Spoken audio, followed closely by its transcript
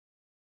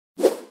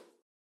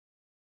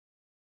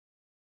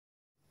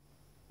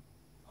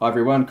Hi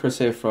everyone, Chris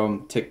here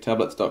from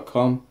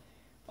techtablets.com.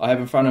 I have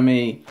in front of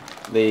me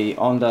the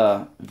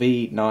Onda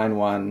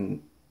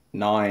v919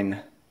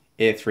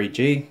 Air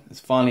 3G. It's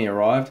finally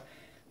arrived.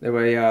 There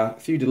were a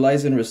few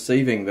delays in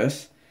receiving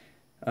this.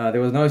 There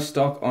was no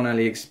stock on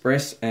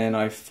AliExpress, and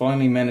I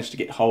finally managed to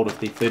get hold of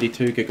the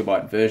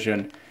 32GB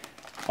version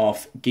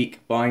off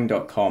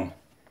geekbuying.com.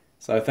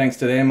 So thanks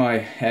to them, I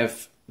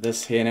have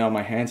this here now in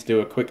my hands to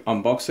do a quick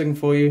unboxing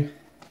for you.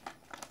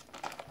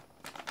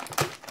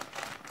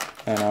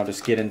 And I'll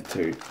just get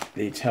into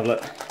the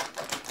tablet.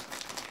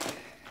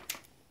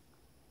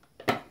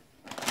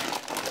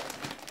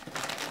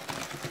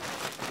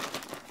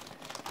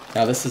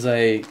 Now this is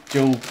a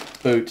dual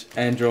boot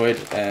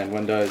Android and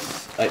Windows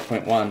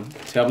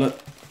 8.1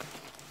 tablet.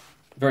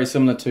 Very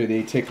similar to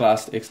the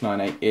Teclast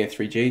X98 Air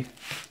 3G.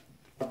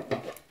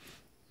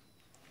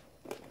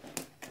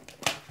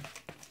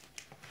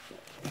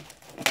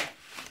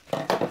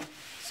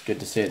 It's good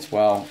to see it's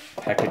well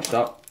packaged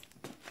up.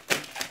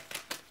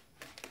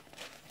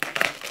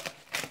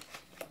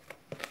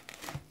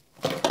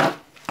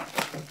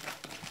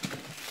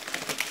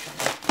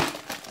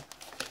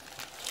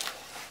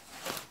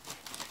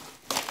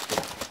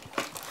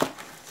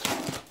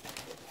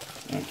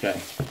 Okay,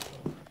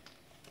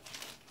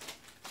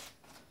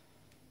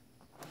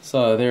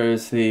 so there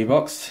is the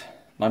box,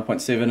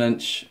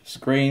 9.7-inch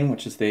screen,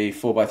 which is the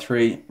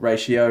 4:3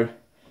 ratio.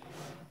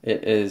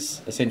 It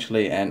is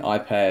essentially an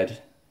iPad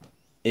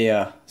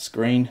Air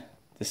screen,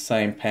 the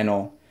same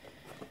panel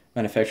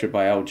manufactured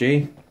by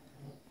LG.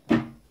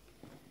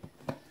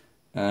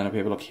 And if we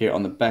have a look here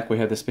on the back, we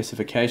have the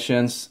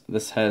specifications.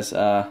 This has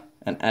an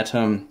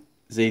Atom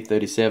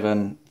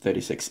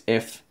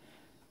Z3736F.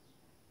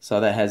 So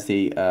that has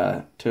the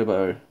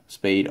turbo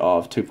speed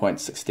of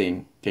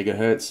 2.16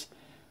 GHz,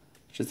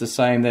 which is the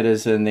same that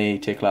is in the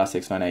Teclast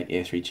X98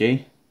 Air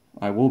 3G.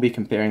 I will be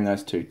comparing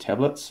those two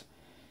tablets.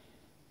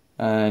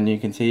 And you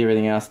can see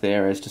everything else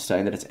there is just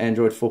saying that it's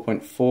Android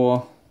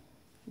 4.4,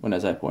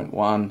 Windows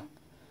 8.1,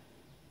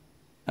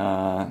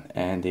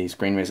 and the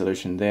screen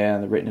resolution there,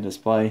 the Retina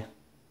display.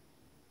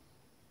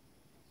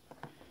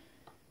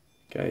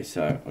 Okay,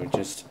 so we'll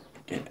just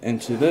get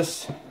into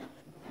this.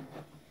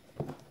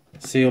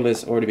 Seal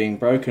is already being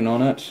broken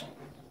on it.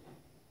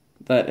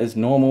 That is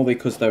normal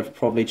because they've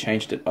probably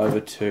changed it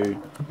over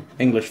to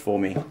English for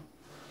me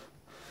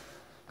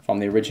from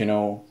the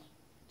original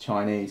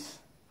Chinese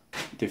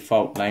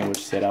default language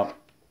setup.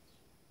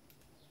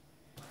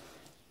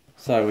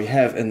 So we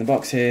have in the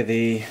box here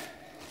the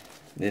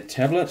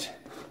tablet.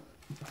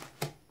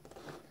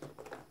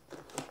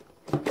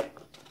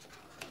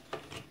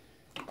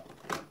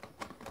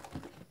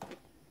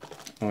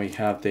 And we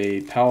have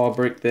the power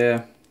brick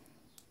there,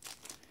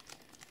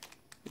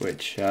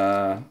 which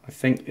I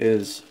think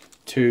is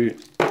 2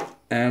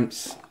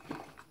 amps.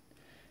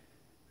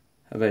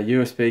 Have a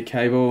USB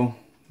cable,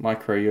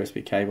 micro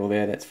USB cable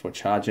there, that's for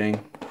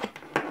charging.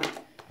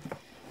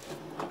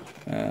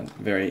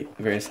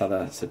 Various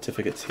other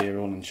certificates here,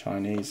 all in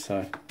Chinese,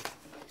 so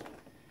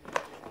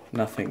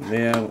nothing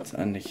there. What's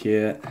under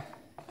here?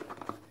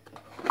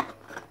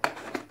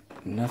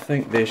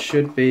 Nothing. There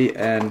should be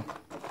an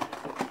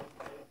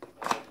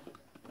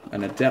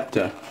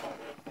adapter.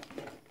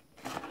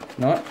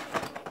 No.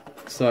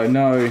 So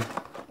no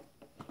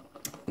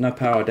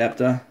power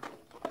adapter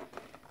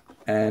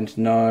and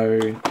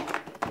no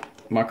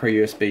micro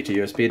USB to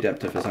USB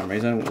adapter for some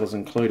reason was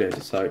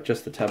included, so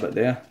just the tablet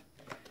there.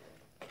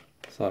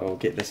 So I'll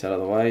get this out of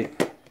the way.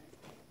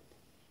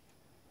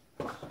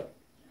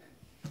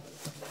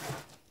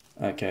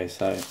 Okay,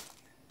 so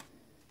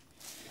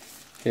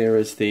here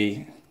is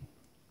the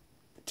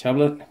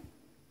tablet.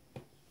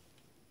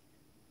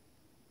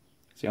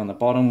 See, on the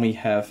bottom we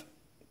have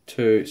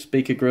 2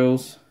 speaker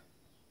grills,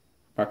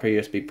 micro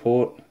USB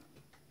port.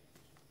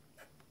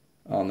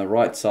 On the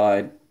right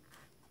side,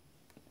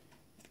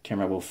 the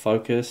camera will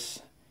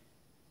focus.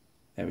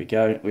 There we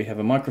go. We have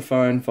a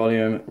microphone,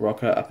 volume,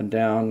 rocker up and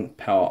down,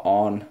 power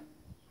on.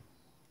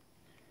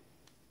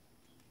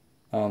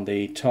 On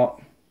the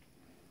top,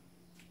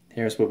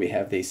 here's where we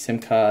have the SIM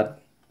card.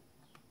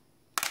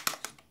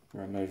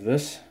 Remove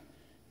this.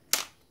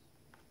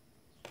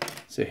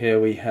 So here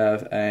we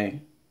have a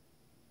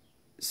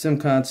SIM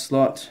card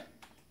slot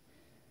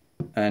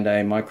and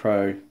a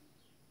micro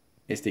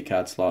SD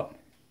card slot.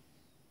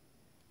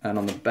 And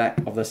on the back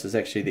of this is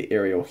actually the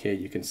aerial here.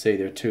 You can see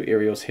there are 2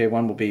 aerials here.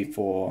 One will be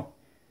for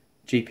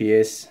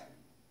GPS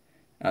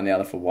and the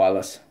other for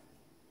wireless.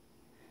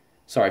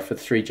 Sorry, for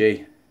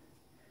 3G.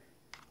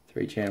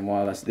 3G and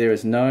wireless. There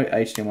is no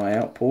HDMI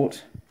out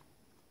port,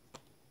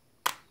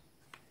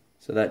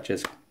 so that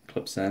just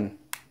clips in.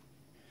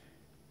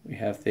 We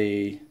have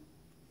the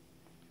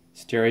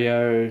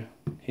stereo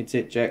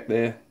headset jack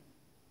there.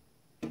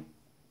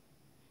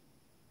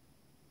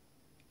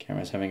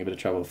 Camera's having a bit of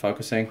trouble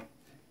focusing.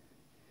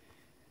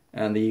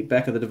 And the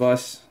back of the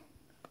device,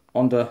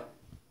 Onda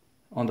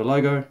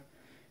logo.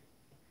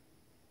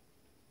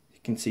 You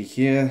can see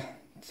here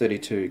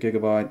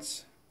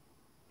 32GB,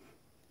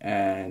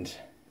 and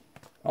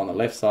on the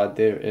left side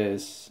there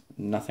is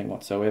nothing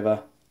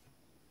whatsoever.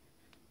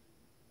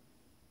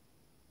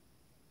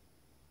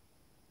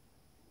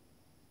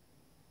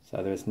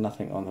 So there's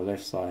nothing on the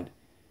left side.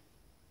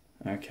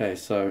 Okay,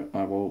 so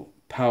I will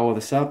power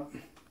this up.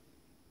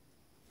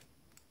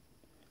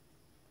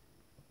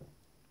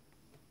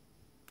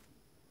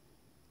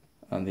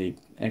 And the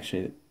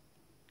actually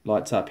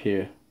lights up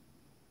here.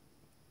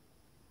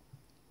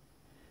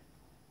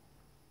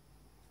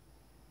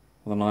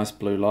 With a nice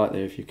blue light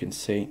there, if you can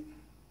see.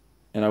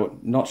 And I'm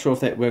not sure if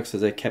that works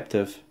as a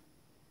captive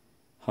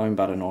home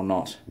button or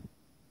not.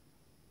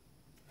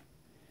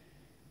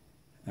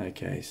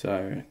 Okay,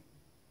 so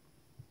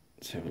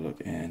let's have a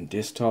look. And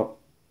desktop,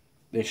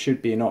 there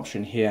should be an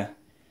option here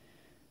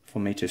for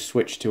me to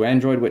switch to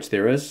Android, which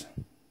there is.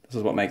 This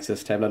is what makes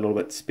this tablet a little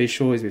bit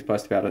special, is we're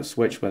supposed to be able to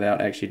switch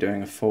without actually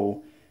doing a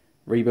full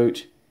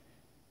reboot.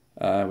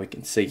 We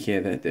can see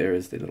here that there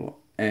is the little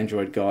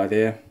Android guy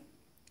there,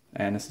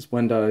 and this is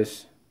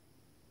Windows.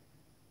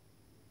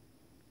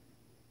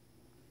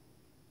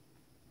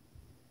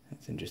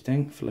 That's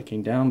interesting,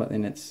 flicking down, but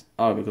then it's,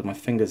 oh, we've got my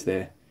fingers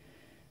there.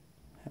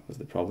 That was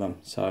the problem.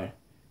 So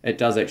it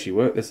does actually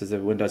work. This is a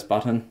Windows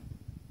button.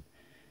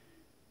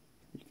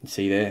 You can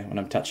see there when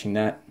I'm touching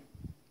that.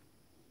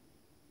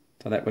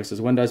 So that works as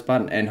a Windows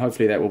button, and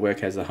hopefully that will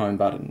work as a home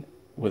button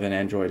with an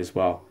Android as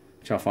well,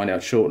 which I'll find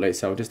out shortly.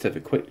 So we'll just have a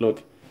quick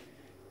look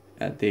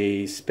at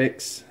the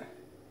specs.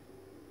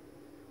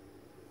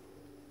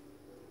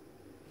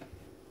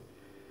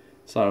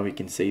 So we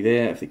can see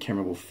there, if the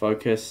camera will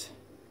focus,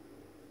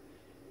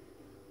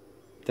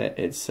 that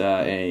it's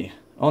a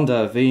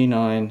Onda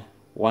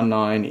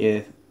v919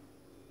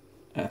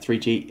 Air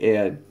 3G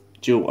Air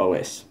Dual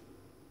OS.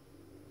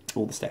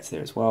 All the stats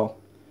there as well.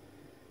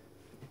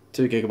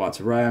 2 GB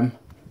of RAM,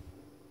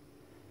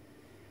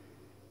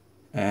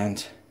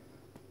 and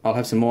I'll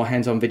have some more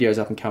hands-on videos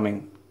up and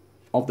coming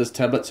of this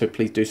tablet, so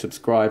please do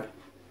subscribe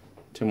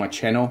to my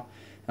channel,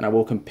 and I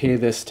will compare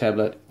this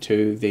tablet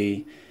to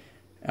the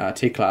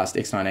T-Class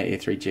X98 Air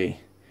 3G.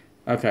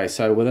 Okay,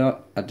 so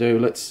without ado,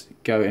 let's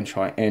go and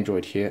try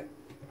Android here.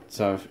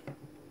 So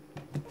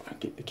I'll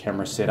get the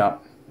camera set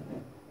up.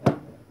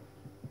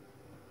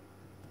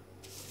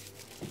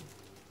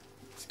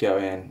 Let's go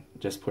and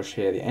just push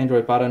here the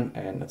Android button,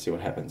 and let's see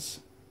what happens.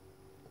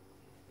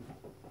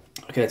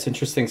 Okay, it's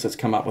interesting, so it's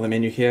come up with a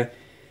menu here.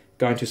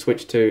 Going to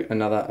switch to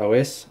another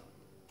OS.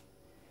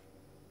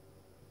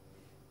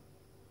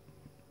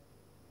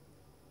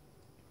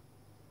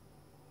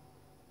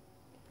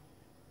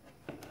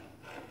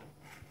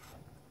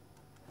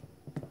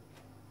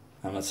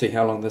 And let's see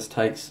how long this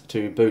takes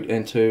to boot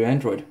into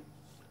Android.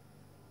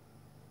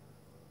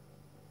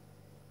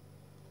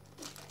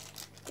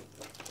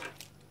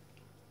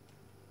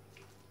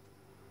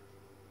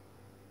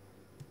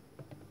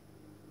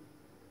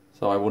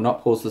 So I will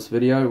not pause this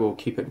video, we'll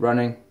keep it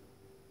running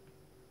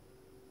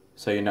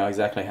so you know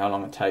exactly how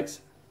long it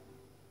takes.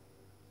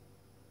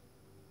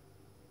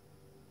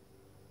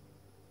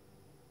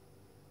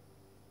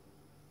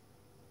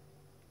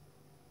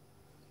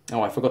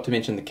 Oh, I forgot to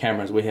mention the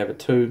cameras. We have a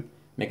 2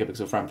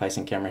 megapixel front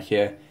facing camera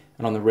here,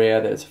 and on the rear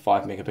there's a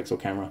 5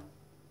 megapixel camera.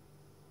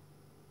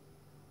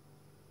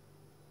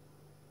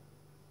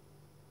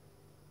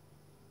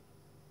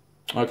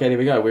 Okay, there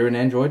we go, we're in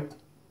Android.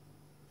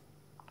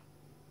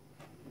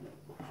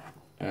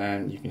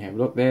 And you can have a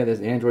look there, there's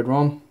the Android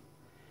ROM.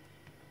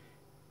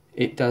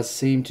 It does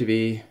seem to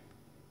be,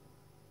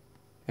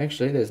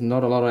 actually there's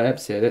not a lot of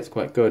apps here, that's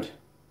quite good.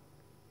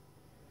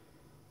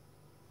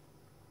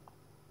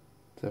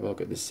 Let's have a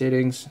look at the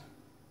settings,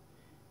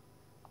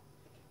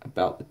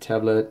 about the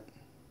tablet.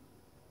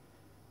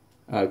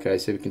 Okay,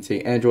 so we can see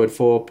Android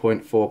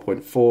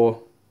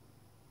 4.4.4.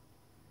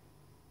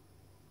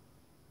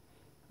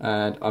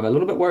 And I'm a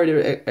little bit worried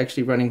about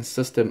actually running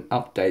system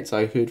updates.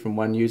 I heard from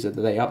one user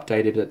that they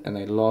updated it and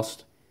they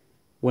lost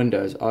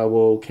Windows. I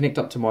will connect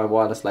up to my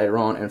wireless later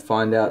on and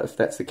find out if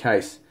that's the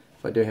case,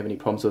 if I do have any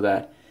problems with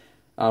that.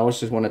 I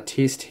also just want to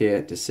test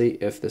here to see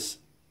if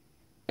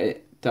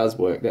it does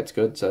work. That's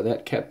good. So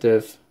that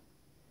captive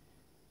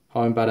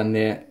home button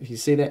there, if you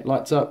see that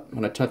lights up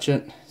when I touch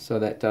it, so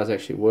that does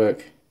actually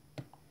work.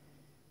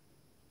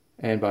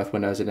 And both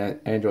Windows and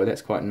Android,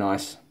 that's quite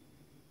nice.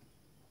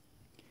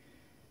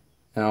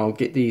 And I'll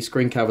get the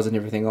screen covers and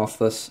everything off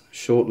this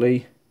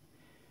shortly.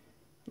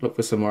 Look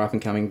for some more up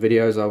and coming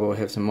videos. I will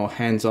have some more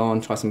hands-on,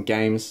 try some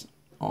games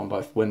on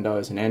both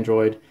Windows and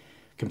Android,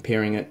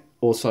 comparing it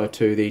also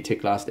to the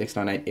T-Class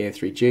X98 Air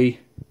 3G.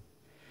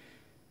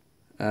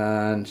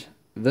 And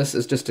this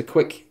is just a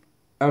quick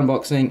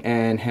unboxing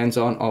and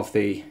hands-on of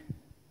the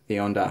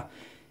Onda.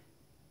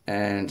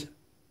 And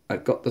I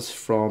got this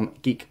from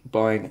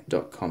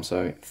geekbuying.com,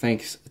 so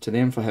thanks to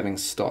them for having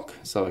stock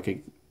so I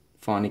could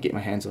finally get my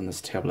hands on this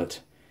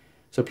tablet.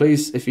 So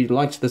please, if you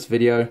liked this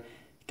video,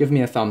 give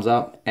me a thumbs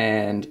up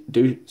and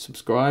do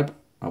subscribe.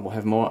 I will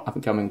have more up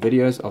and coming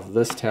videos of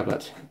this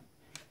tablet.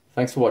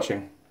 Thanks for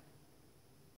watching.